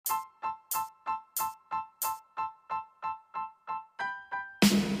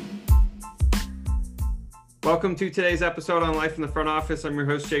Welcome to today's episode on Life in the Front Office. I'm your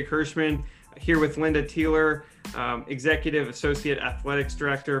host, Jake Hirschman, here with Linda Teeler, Executive Associate Athletics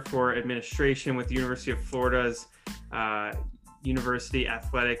Director for Administration with the University of Florida's University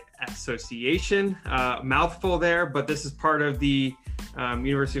Athletic Association. Mouthful there, but this is part of the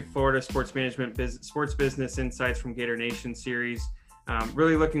University of Florida Sports Business Insights from Gator Nation series.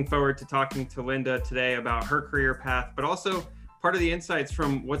 Really looking forward to talking to Linda today about her career path, but also part of the insights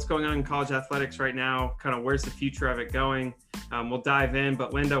from what's going on in college athletics right now, kind of where's the future of it going. We'll dive in,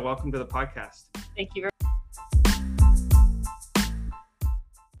 but Linda, welcome to the podcast. Thank you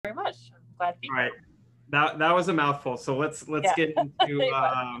very much. I'm glad to be here. That was a mouthful. So let's get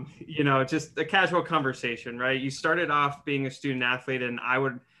into, just a casual conversation, right? You started off being a student athlete, and I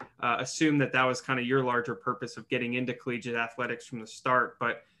would assume that was kind of your larger purpose of getting into collegiate athletics from the start,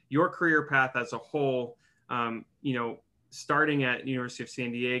 but your career path as a whole, starting at University of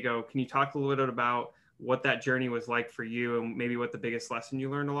San Diego, can you talk a little bit about what that journey was like for you and maybe what the biggest lesson you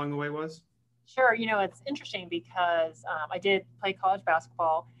learned along the way was? Sure. It's interesting because I did play college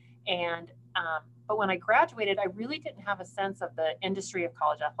basketball, but when I graduated, I really didn't have a sense of the industry of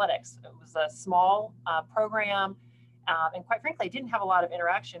college athletics. It was a small program, and quite frankly, I didn't have a lot of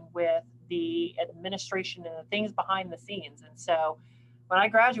interaction with the administration and the things behind the scenes. And so when I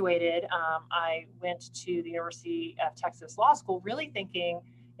graduated, I went to the University of Texas Law School, really thinking,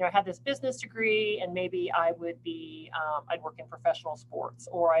 I had this business degree and maybe I would be, I'd work in professional sports,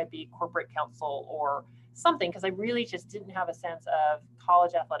 or I'd be corporate counsel or something, because I really just didn't have a sense of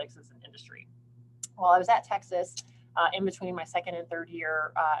college athletics as an industry. While I was at Texas, in between my second and third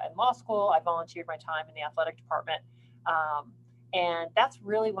year in law school, I volunteered my time in the athletic department. And that's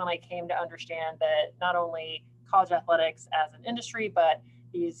really when I came to understand that not only college athletics as an industry, but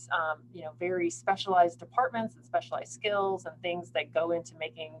these, very specialized departments and specialized skills and things that go into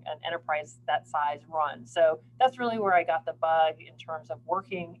making an enterprise that size run. So that's really where I got the bug in terms of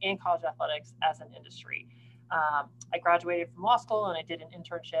working in college athletics as an industry. I graduated from law school and I did an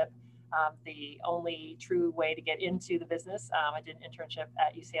internship. The only true way to get into the business. I did an internship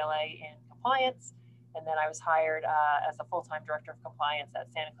at UCLA in compliance, and then I was hired as a full-time director of compliance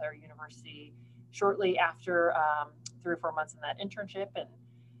at Santa Clara University shortly after 3 or 4 months in that internship. And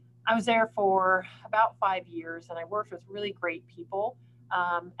I was there for about 5 years, and I worked with really great people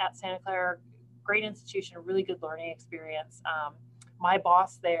at Santa Clara, great institution, really good learning experience. My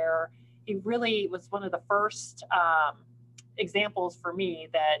boss there, he really was one of the first examples for me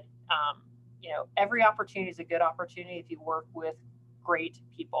that, every opportunity is a good opportunity if you work with great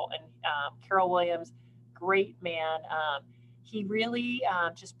people. And Carol Williams, great man. He really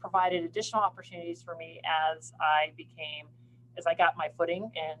just provided additional opportunities for me as I got my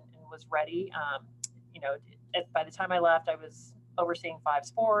footing and was ready. By the time I left, I was overseeing 5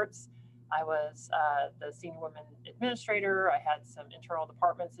 sports. I was the senior women administrator. I had some internal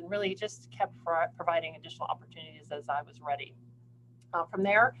departments and really just kept providing additional opportunities as I was ready. From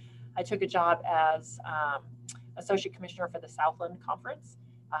there, I took a job as associate commissioner for the Southland Conference.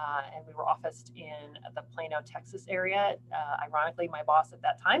 And we were officed in the Plano, Texas area. Ironically, my boss at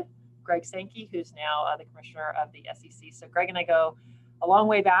that time, Greg Sankey, who's now the commissioner of the SEC. So Greg and I go a long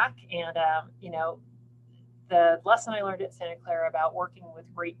way back. And, the lesson I learned at Santa Clara about working with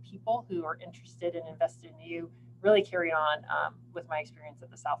great people who are interested and invested in you really carried on with my experience at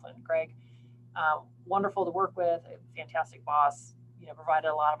the Southland. Greg, wonderful to work with, a fantastic boss, provided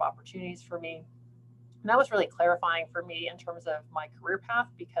a lot of opportunities for me. And that was really clarifying for me in terms of my career path,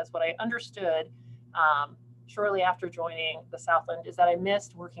 because what I understood shortly after joining the Southland is that I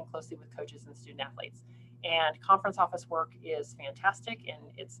missed working closely with coaches and student athletes. And conference office work is fantastic, and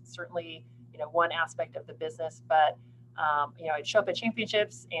it's certainly one aspect of the business. But I'd show up at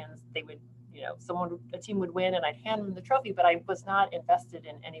championships, and they would, a team would win, and I'd hand them the trophy, but I was not invested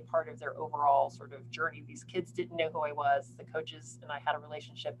in any part of their overall sort of journey. These kids didn't know who I was. The coaches and I had a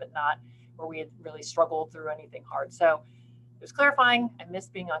relationship, but not where we had really struggled through anything hard. So it was clarifying. I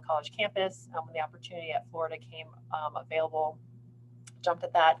missed being on college campus. When the opportunity at Florida came available, jumped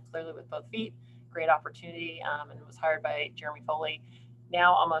at that clearly with both feet. Great opportunity, and was hired by Jeremy Foley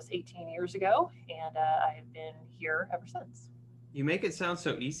now almost 18 years ago, and I have been here ever since. You make it sound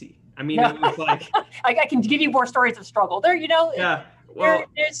so easy. I mean, it was like I can give you more stories of struggle there. Yeah, well,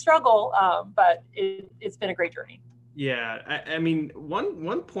 there's struggle, but it's been a great journey. Yeah, I mean,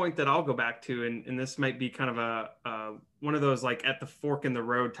 one point that I'll go back to, and this might be kind of a one of those like at the fork in the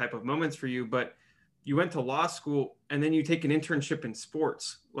road type of moments for you, but you went to law school and then you take an internship in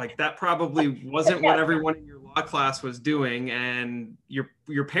sports. Like that probably wasn't what everyone in your law class was doing, and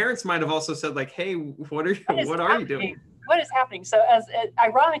your parents might have also said like, "Hey, what are you doing?" what is happening? So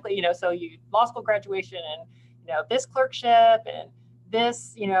ironically, so you law school graduation and, this clerkship and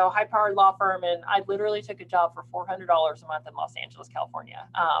this, high powered law firm. And I literally took a job for $400 a month in Los Angeles, California.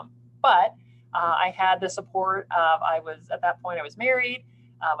 But I had the support of, at that point I was married.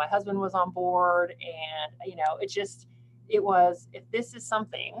 My husband was on board, and, it was, if this is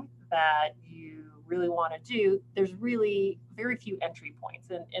something that you really want to do, there's really very few entry points,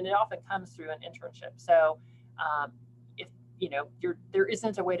 and it often comes through an internship. So if there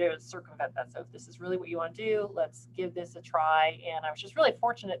isn't a way to circumvent that. So if this is really what you want to do, let's give this a try. And I was just really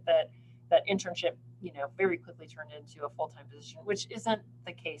fortunate that that internship, very quickly turned into a full-time position, which isn't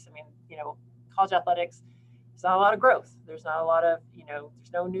the case. I mean, college athletics, there's not a lot of growth. There's not a lot of,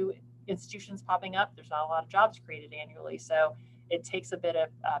 there's no new institutions popping up. There's not a lot of jobs created annually. So it takes a bit of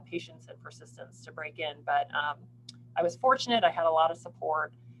patience and persistence to break in. But I was fortunate. I had a lot of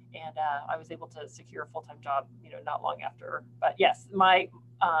support, and I was able to secure a full-time job, not long after. But yes, my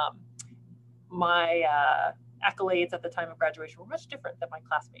accolades at the time of graduation were much different than my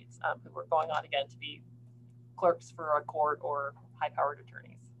classmates who were going on again to be clerks for a court or high-powered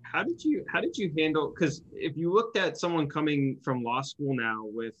attorneys. How did you handle, because if you looked at someone coming from law school now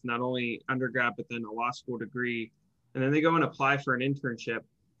with not only undergrad, but then a law school degree, and then they go and apply for an internship,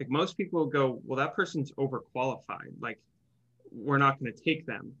 like most people go, well, that person's overqualified. Like, we're not going to take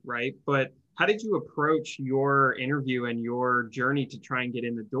them, right? But how did you approach your interview and your journey to try and get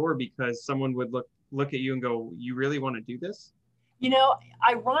in the door? Because someone would look at you and go, you really want to do this?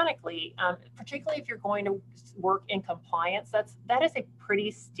 Ironically, particularly if you're going to work in compliance, that is a pretty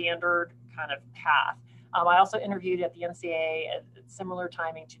standard kind of path. I also interviewed at the NCAA at similar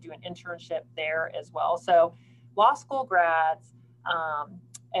timing to do an internship there as well. So law school grads,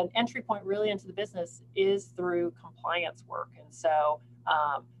 an entry point really into the business is through compliance work. And so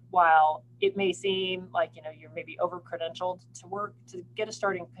while it may seem like, you're maybe over-credentialed to get a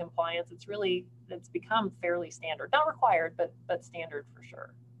start in compliance, it's become fairly standard. Not required, but standard for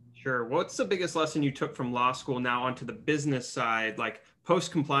sure. Sure. What's the biggest lesson you took from law school now onto the business side, like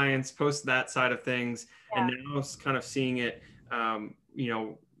post-compliance, post that side of things, and now kind of seeing it,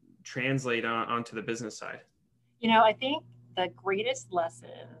 translate onto the business side? I think the greatest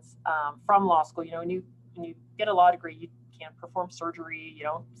lessons from law school, when you get a law degree, you can't perform surgery, you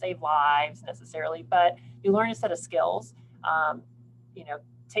don't save lives necessarily, but you learn a set of skills,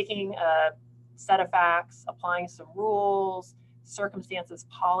 taking a set of facts, applying some rules, circumstances,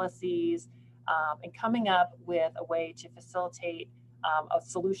 policies, and coming up with a way to facilitate a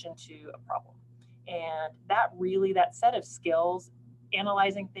solution to a problem. And that set of skills,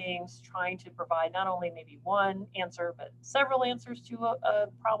 analyzing things, trying to provide not only maybe one answer, but several answers to a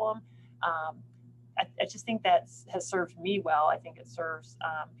problem. I just think that has served me well. I think it serves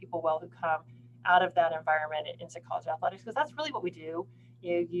people well who come out of that environment into college athletics, because that's really what we do.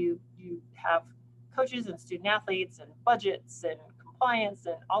 You have coaches and student athletes and budgets and compliance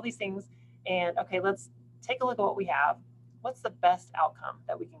and all these things. And okay, let's take a look at what we have. What's the best outcome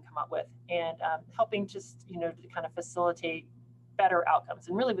that we can come up with? And helping just, to kind of facilitate better outcomes.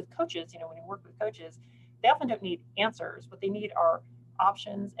 And really with coaches, when you work with coaches, they often don't need answers. What they need are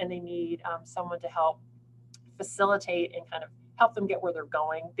options, and they need someone to help facilitate and kind of help them get where they're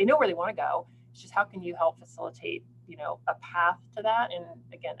going. They know where they want to go. It's just how can you help facilitate, a path to that? And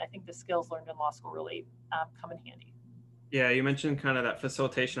again, I think the skills learned in law school really come in handy. Yeah, you mentioned kind of that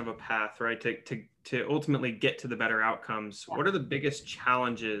facilitation of a path, right? To ultimately get to the better outcomes. Yeah. What are the biggest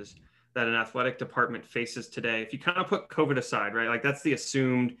challenges that an athletic department faces today? If you kind of put COVID aside, right? Like that's the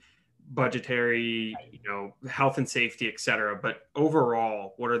assumed budgetary, health and safety, et cetera. But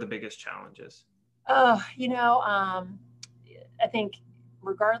overall, what are the biggest challenges? I think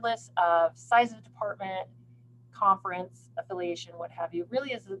regardless of size of department, conference, affiliation, what have you,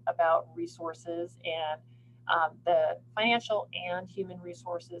 really is about resources and the financial and human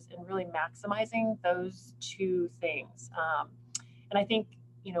resources, and really maximizing those two things. And I think,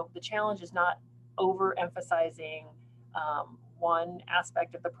 the challenge is not overemphasizing one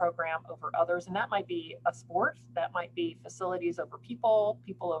aspect of the program over others. And that might be a sport, that might be facilities over people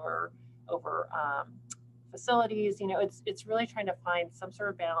over facilities. It's really trying to find some sort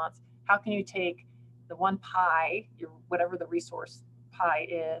of balance. How can you take the one pie, whatever the resource pie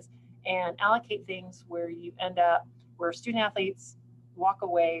is, and allocate things where student athletes walk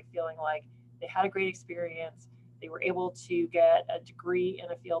away feeling like they had a great experience, they were able to get a degree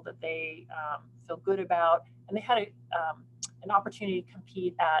in a field that they feel good about, and they had an opportunity to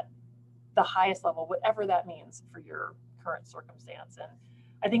compete at the highest level, whatever that means for your current circumstance. And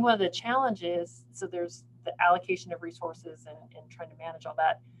I think one of the challenges, so there's the allocation of resources and trying to manage all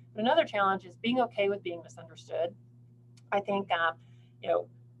that. But another challenge is being okay with being misunderstood. I think, you know,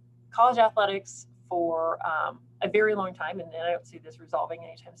 college athletics for a very long time, and I don't see this resolving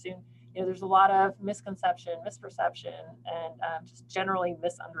anytime soon. You know, there's a lot of misconception, misperception, and just generally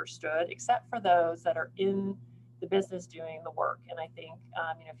misunderstood, except for those that are in the business doing the work. And I think,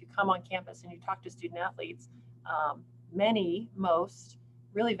 you know, if you come on campus and you talk to student athletes, most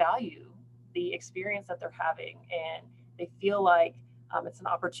really value the experience that they're having, and they feel like it's an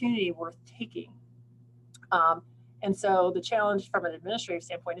opportunity worth taking. And so the challenge from an administrative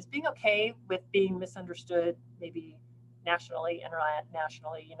standpoint is being okay with being misunderstood, maybe nationally,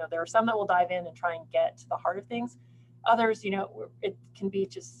 internationally. You know, there are some that will dive in and try and get to the heart of things. Others, you know, it can be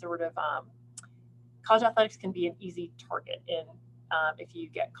just sort of college athletics can be an easy target. And if you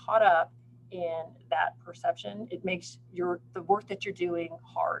get caught up in that perception, it makes the work that you're doing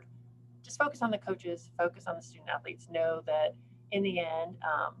hard. Just focus on the coaches, focus on the student athletes. Know that in the end,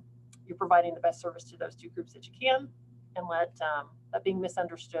 you're providing the best service to those two groups that you can, and let that being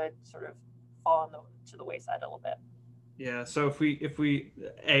misunderstood sort of fall to the wayside a little bit. Yeah. So if we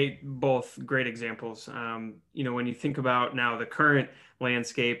both great examples, you know, when you think about now the current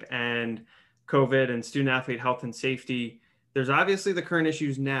landscape and COVID and student athlete health and safety, there's obviously the current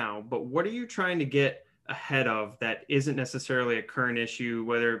issues now, but what are you trying to get ahead of that isn't necessarily a current issue,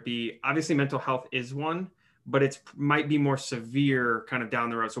 whether it be, obviously mental health is one, but it might be more severe kind of down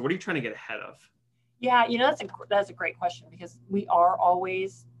the road. So what are you trying to get ahead of? Yeah, you know, that's a great question, because we are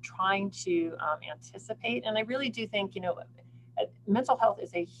always trying to anticipate. And I really do think, you know, mental health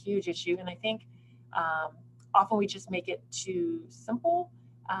is a huge issue. And I think often we just make it too simple.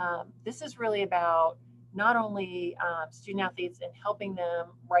 This is really about not only student athletes and helping them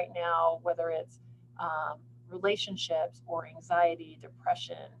right now, whether it's relationships or anxiety,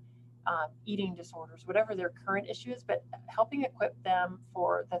 depression, eating disorders, whatever their current issue is, but helping equip them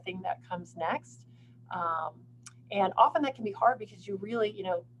for the thing that comes next. And often that can be hard, because you really, you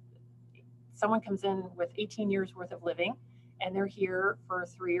know, someone comes in with 18 years worth of living, and they're here for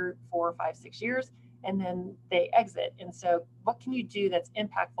 3 or 4 or 5, 6 years, and then they exit. And so what can you do that's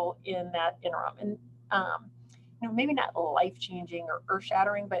impactful in that interim? And, you know, maybe not life-changing or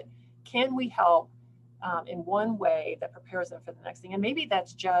earth-shattering, but can we help in one way that prepares them for the next thing? And maybe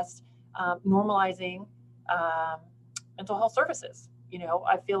that's just normalizing mental health services. You know,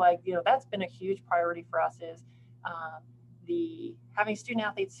 I feel like, you know, that's been a huge priority for us, is having student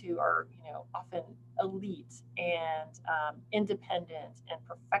athletes who are, you know, often elite and independent and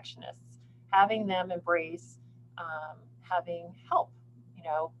perfectionists, having them embrace having help, you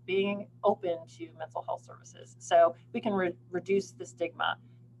know, being open to mental health services. So we can reduce the stigma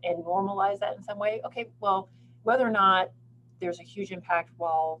and normalize that in some way. Okay, well, whether or not there's a huge impact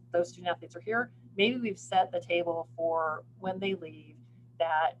while those student athletes are here, maybe we've set the table for when they leave,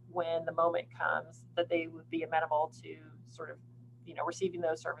 that when the moment comes, that they would be amenable to sort of, you know, receiving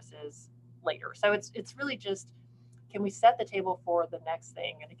those services later. So it's really just, can we set the table for the next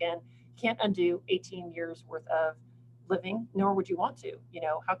thing? And again, can't undo 18 years worth of living, nor would you want to. You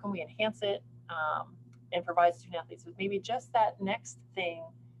know, how can we enhance it and provide student athletes with maybe just that next thing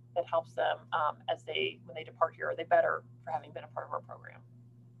that helps them when they depart here? Are they better for having been a part of our program?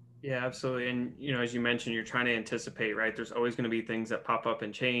 Yeah, absolutely. And, you know, as you mentioned, you're trying to anticipate, right? There's always going to be things that pop up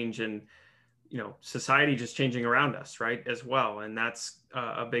and change, and, you know, society just changing around us, right, as well. And that's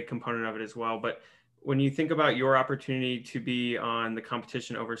a big component of it as well. But when you think about your opportunity to be on the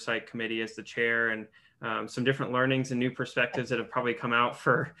competition oversight committee as the chair, and some different learnings and new perspectives that have probably come out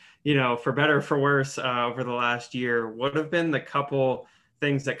for, you know, for better or for worse over the last year, what have been the couple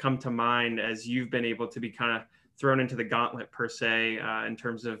things that come to mind as you've been able to be kind of thrown into the gauntlet per se, in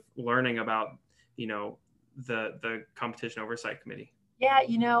terms of learning about, you know, the competition oversight committee? Yeah,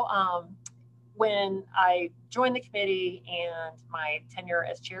 you know, when I joined the committee and my tenure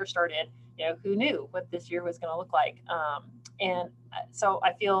as chair started, you know, who knew what this year was going to look like? And so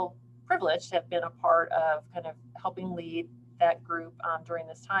I feel privileged to have been a part of kind of helping lead that group during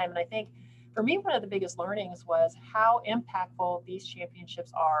this time. And I think for me, one of the biggest learnings was how impactful these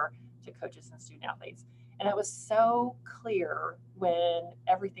championships are to coaches and student athletes. And it was so clear when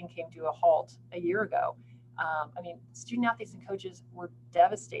everything came to a halt a year ago. I mean, student athletes and coaches were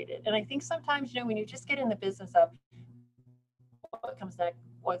devastated. And I think sometimes, you know, when you just get in the business of what comes next,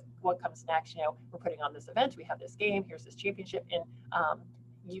 what comes next, you know, we're putting on this event, we have this game, here's this championship, and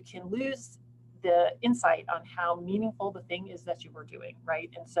you can lose the insight on how meaningful the thing is that you were doing,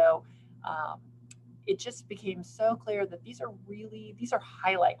 right? And so it just became so clear that these are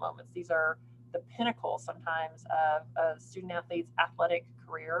highlight moments. These are the pinnacle sometimes of a student athlete's athletic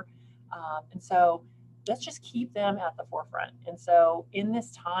career. And so let's just keep them at the forefront. And so in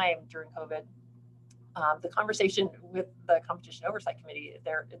this time during COVID, The conversation with the competition oversight committee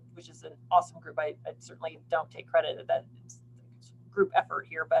there, which is an awesome group. I certainly don't take credit that it's group effort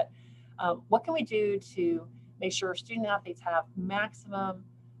here, but what can we do to make sure student athletes have maximum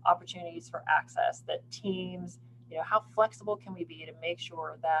opportunities for access, that teams, how flexible can we be to make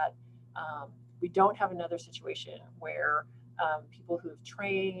sure that we don't have another situation where people who have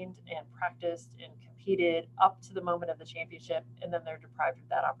trained and practiced and competed up to the moment of the championship, and then they're deprived of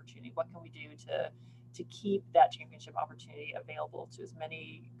that opportunity. What can we do to keep that championship opportunity available to as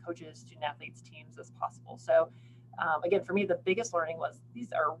many coaches, student athletes, teams as possible? So again, for me, the biggest learning was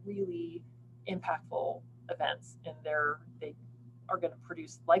these are really impactful events, and they are going to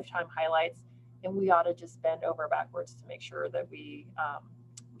produce lifetime highlights, and we ought to just bend over backwards to make sure that we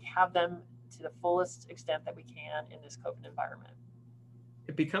have them to the fullest extent that we can in this COVID environment.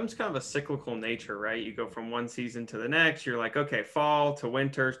 It becomes kind of a cyclical nature, right? You go from one season to the next. You're like, okay, fall to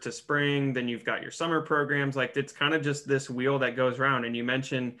winter to spring. Then you've got your summer programs. Like, it's kind of just this wheel that goes around. And you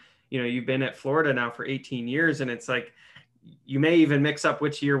mentioned, you've been at Florida now for 18 years, and it's like, you may even mix up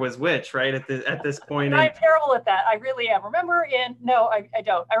which year was which, right? At this point. I'm terrible at that. I really am. I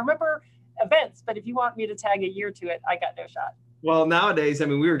don't. I remember events, but if you want me to tag a year to it, I got no shot. Well, nowadays, I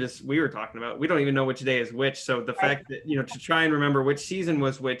mean, we were talking about, we don't even know which day is which. So the fact that, to try and remember which season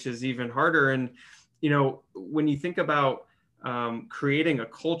was which is even harder. And, when you think about creating a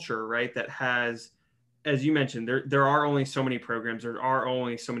culture, right, that has, as you mentioned, there are only so many programs, there are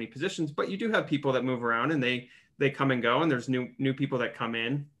only so many positions, but you do have people that move around, and they come and go, and there's new people that come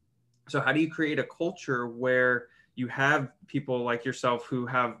in. So how do you create a culture where you have people like yourself who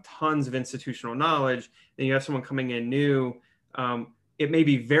have tons of institutional knowledge, and you have someone coming in new? It may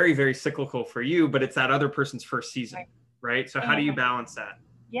be very, very cyclical for you, but it's that other person's first season, right? So how do you balance that?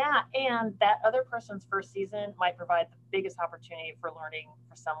 Yeah, and that other person's first season might provide the biggest opportunity for learning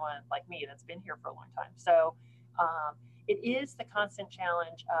for someone like me that's been here for a long time. So it is the constant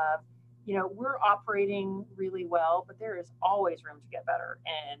challenge of, we're operating really well, but there is always room to get better.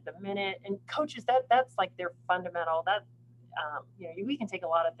 And coaches, that's like their fundamental, we can take a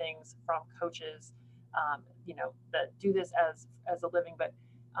lot of things from coaches, that do this as a living, but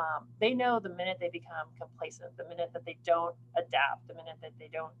they know the minute they become complacent, the minute that they don't adapt, the minute that they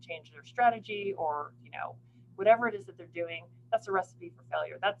don't change their strategy, or whatever it is that they're doing, that's a recipe for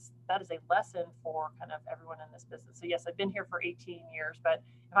failure. That is a lesson for kind of everyone in this business. So yes, I've been here for 18 years, but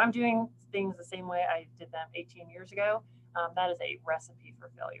if I'm doing things the same way I did them 18 years ago, that is a recipe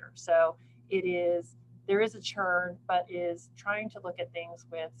for failure. So there is a churn, but is trying to look at things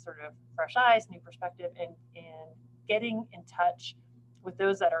with sort of fresh eyes, new perspective, and getting in touch with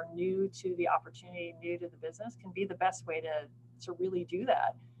those that are new to the opportunity, new to the business, can be the best way to really do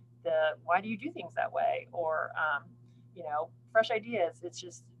that. Why do you do things that way? Or, fresh ideas. It's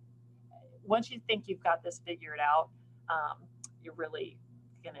just, once you think you've got this figured out, you're really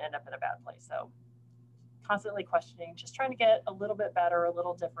going to end up in a bad place. So constantly questioning, just trying to get a little bit better, a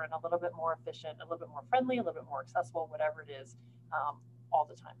little different, a little bit more efficient, a little bit more friendly, a little bit more accessible, whatever it is, all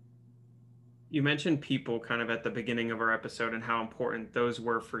the time. You mentioned people kind of at the beginning of our episode and how important those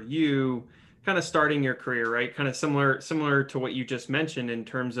were for you, kind of starting your career, right? Kind of similar to what you just mentioned in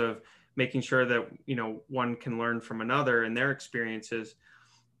terms of making sure that, one can learn from another and their experiences.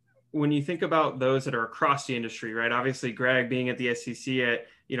 When you think about those that are across the industry, right? Obviously, Greg being at the SEC,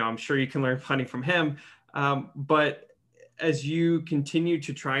 I'm sure you can learn plenty from him. But as you continue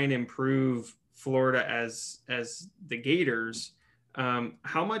to try and improve Florida as the Gators,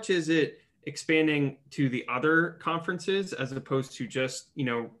 how much is it expanding to the other conferences as opposed to just,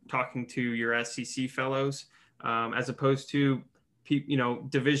 talking to your SEC fellows, as opposed to,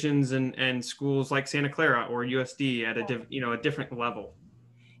 divisions and schools like Santa Clara or USD at a different level?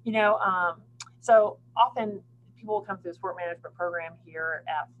 So often people will come through the sport management program here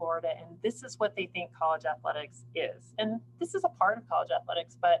at Florida, and this is what they think college athletics is. And this is a part of college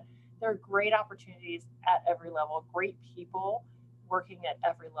athletics, but there are great opportunities at every level, great people working at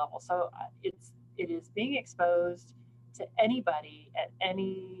every level. So it is being exposed to anybody at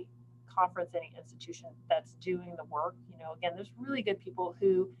any conference, any institution that's doing the work. Again, there's really good people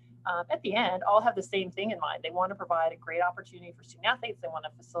who, at the end, all have the same thing in mind. They want to provide a great opportunity for student athletes. They want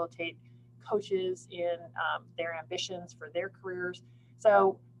to facilitate coaches in their ambitions for their careers.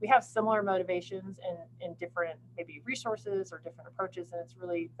 So we have similar motivations and different maybe resources or different approaches, and it's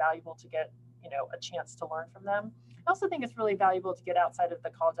really valuable to get a chance to learn from them. I also think it's really valuable to get outside of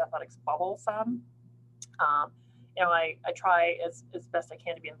the college athletics bubble some. I try as best I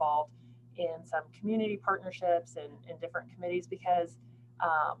can to be involved in some community partnerships and in different committees, because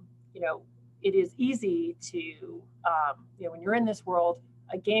it is easy to when you're in this world,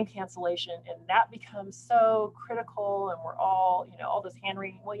 a game cancellation, and that becomes so critical, and we're all, all this hand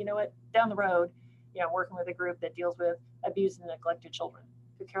wringing. Well, you know what? Down the road, I'm working with a group that deals with abused and neglected children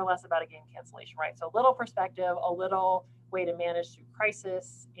who care less about a game cancellation, right? So a little perspective, a little way to manage through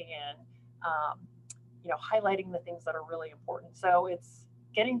crisis, and highlighting the things that are really important. So it's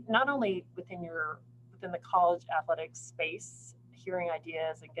getting not only within the college athletics space, hearing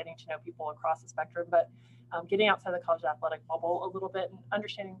ideas and getting to know people across the spectrum, but getting outside the college athletic bubble a little bit and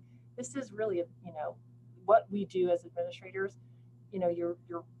understanding this is really, what we do as administrators. You're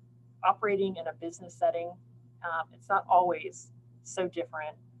operating in a business setting. It's not always so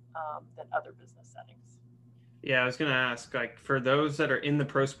different than other business settings. Yeah, I was going to ask, like, for those that are in the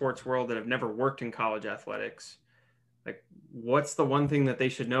pro sports world that have never worked in college athletics, like, what's the one thing that they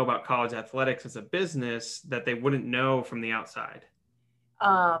should know about college athletics as a business that they wouldn't know from the outside?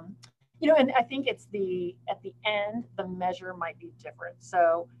 And I think at the end, the measure might be different.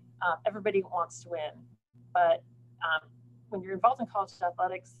 So everybody wants to win, but when you're involved in college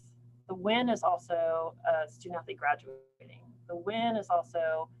athletics, the win is also a student athlete graduating. The win is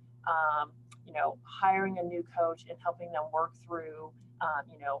also, hiring a new coach and helping them work through,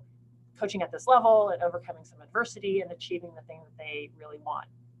 coaching at this level and overcoming some adversity and achieving the thing that they really want.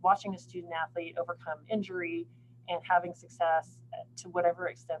 Watching a student athlete overcome injury and having success to whatever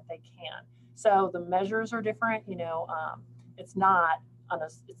extent they can. So the measures are different. It's not on a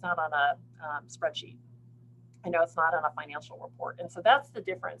spreadsheet. It's not on a financial report, and so that's the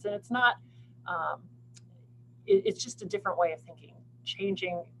difference. And it's not. It's just a different way of thinking,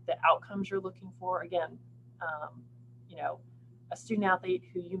 changing the outcomes you're looking for. Again, a student athlete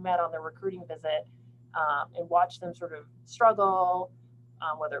who you met on the recruiting visit and watched them sort of struggle,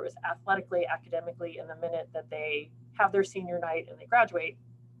 whether it was athletically, academically, in the minute that they have their senior night and they graduate,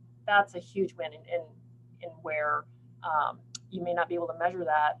 that's a huge win. In where you may not be able to measure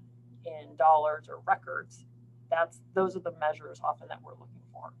that in dollars or records. Those are the measures often that we're looking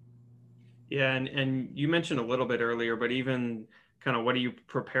for. Yeah, and you mentioned a little bit earlier, but even kind of what do you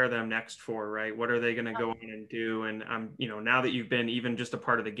prepare them next for, right? What are they going to go on and do? And now that you've been even just a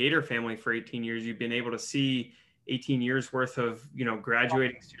part of the Gator family for 18 years, you've been able to see 18 years worth of,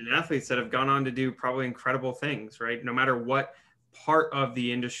 graduating student athletes that have gone on to do probably incredible things, right? No matter what part of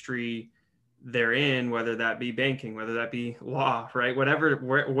the industry they're in, whether that be banking, whether that be law, right?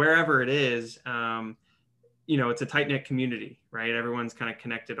 Wherever it is, it's a tight-knit community, right? Everyone's kind of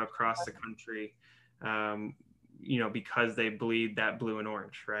connected across the country, because they bleed that blue and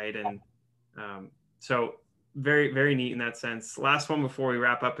orange, right? And so very, very neat in that sense. Last one before we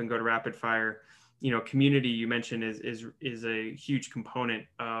wrap up and go to rapid fire. Community, you mentioned, is a huge component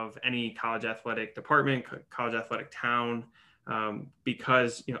of any college athletic department, college athletic town,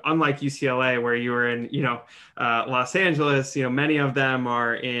 because unlike UCLA, where you were in Los Angeles, many of them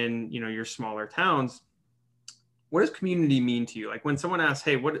are in your smaller towns. What does community mean to you? Like when someone asks,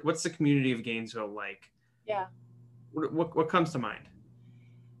 "Hey, what's the community of Gainesville like?" Yeah. What comes to mind?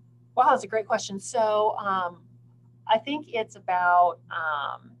 Wow, that's a great question. So I think it's about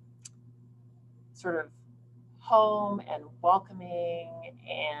sort of home and welcoming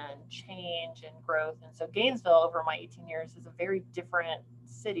and change and growth. And so Gainesville, over my 18 years, is a very different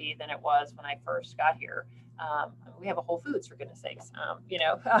city than it was when I first got here. We have a Whole Foods, for goodness sakes,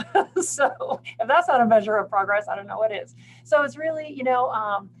 so if that's not a measure of progress, I don't know what is. So it's really,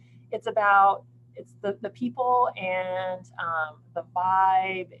 it's the people and the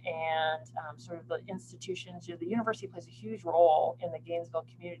vibe and sort of the institutions. The university plays a huge role in the Gainesville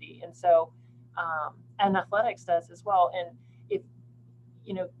community. And so, and athletics does as well. And if,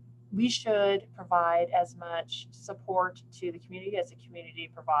 we should provide as much support to the community as the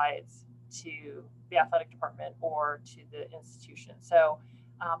community provides to the athletic department or to the institution. So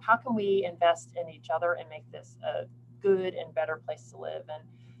how can we invest in each other and make this a good and better place to live? And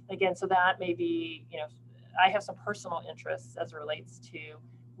again, so that may be, I have some personal interests as it relates to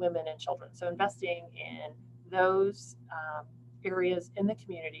women and children. So investing in those areas in the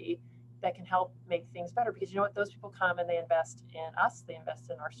community that can help make things better, because those people come and they invest in us, they invest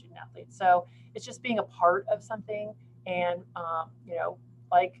in our student athletes. So it's just being a part of something, and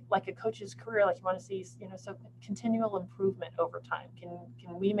like a coach's career, like you want to see, so continual improvement over time.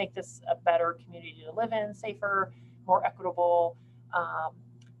 Can we make this a better community to live in, safer, more equitable,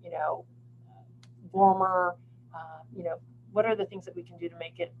 warmer, what are the things that we can do to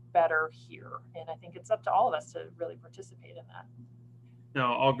make it better here? And I think it's up to all of us to really participate in that. No,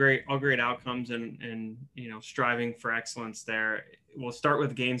 all great outcomes and striving for excellence there. We'll start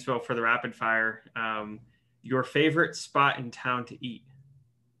with Gainesville for the rapid fire. Your favorite spot in town to eat?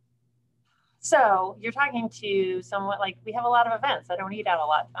 So you're talking to someone like we have a lot of events. I don't eat out a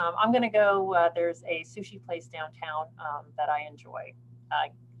lot. I'm going to go. There's a sushi place downtown that I enjoy,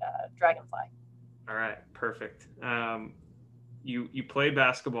 Dragonfly. All right, perfect. You played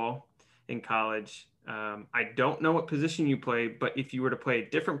basketball in college. I don't know what position you played, but if you were to play a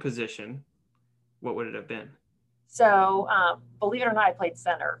different position, what would it have been? So believe it or not, I played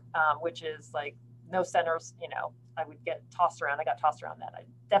center, which is like no centers. I would get tossed around. I got tossed around then. I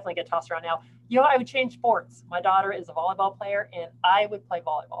definitely get tossed around now. I would change sports. My daughter is a volleyball player, and I would play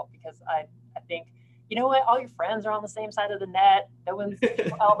volleyball because I think, what, all your friends are on the same side of the net. No one's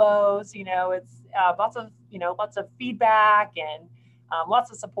elbows. It's lots of feedback and lots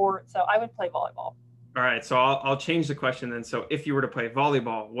of support. So I would play volleyball. All right, so I'll change the question then. So if you were to play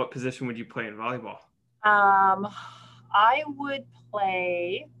volleyball, what position would you play in volleyball? I would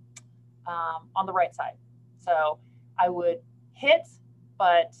play on the right side. So I would hit,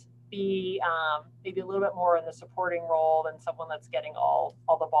 but be maybe a little bit more in the supporting role than someone that's getting all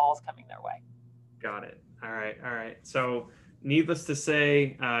the balls coming their way. Got it. All right. So needless to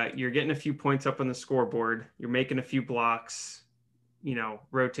say, you're getting a few points up on the scoreboard. You're making a few blocks,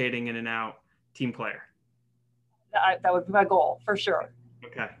 rotating in and out. Team player. That would be my goal for sure.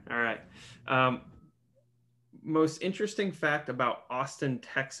 Okay. All right. Most interesting fact about Austin,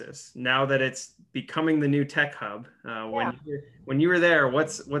 Texas, now that it's becoming the new tech hub. When you were there,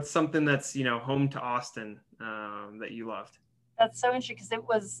 what's something that's home to Austin that you loved? That's so interesting because it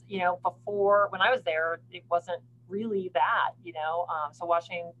was before when I was there, it wasn't really that so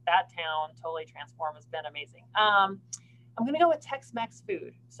watching that town totally transform has been amazing. I'm going to go with Tex-Mex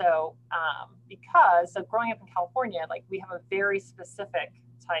food. So because growing up in California, like we have a very specific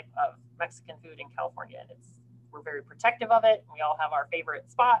type of Mexican food in California, and we're very protective of it. We all have our favorite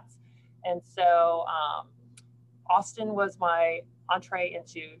spots. And so Austin was my entree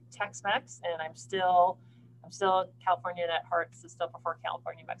into Tex-Mex, and I'm still Californian at heart, so still prefer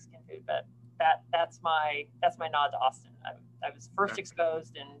California Mexican food, but that's my nod to Austin. I was first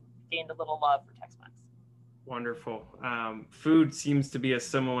exposed and gained a little love for Tex-Mex. Wonderful. Food seems to be a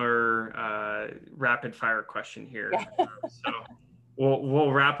similar rapid fire question here. So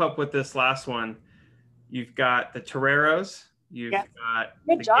we'll wrap up with this last one. You've got the Toreros. You've got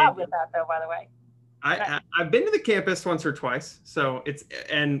good job with that, though. By the way, I've been to the campus once or twice, so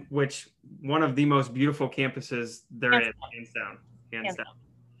which one of the most beautiful campuses there is, hands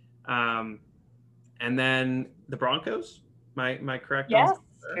down. And then the Broncos. Am I correct? Yes,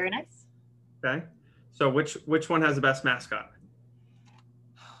 very nice. Okay, so which one has the best mascot?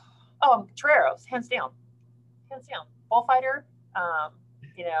 Oh, Toreros, hands down. Bullfighter.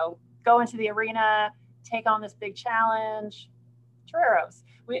 Go into the arena, take on this big challenge. Toreros.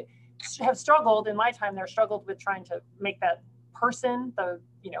 We have struggled in my time there, struggled with trying to make that person,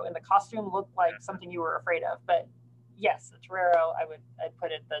 in the costume look like something you were afraid of. But yes, a Torero, I'd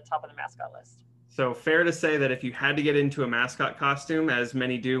put it at the top of the mascot list. So fair to say that if you had to get into a mascot costume, as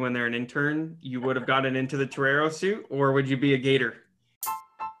many do when they're an intern, you would have gotten into the Torero suit, or would you be a Gator?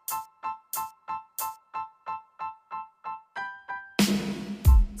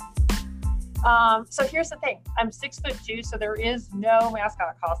 So here's the thing. I'm 6'2", so there is no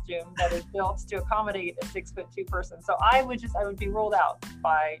mascot costume that is built to accommodate a 6'2" person. So I would be ruled out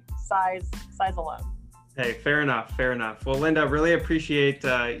by size alone. Hey, fair enough. Well, Linda, really appreciate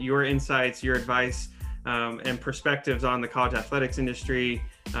your insights, your advice, and perspectives on the college athletics industry,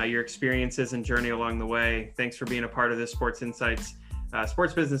 your experiences and journey along the way. Thanks for being a part of this Sports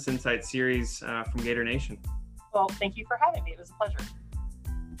Business Insights series from Gator Nation. Well, thank you for having me. It was a pleasure.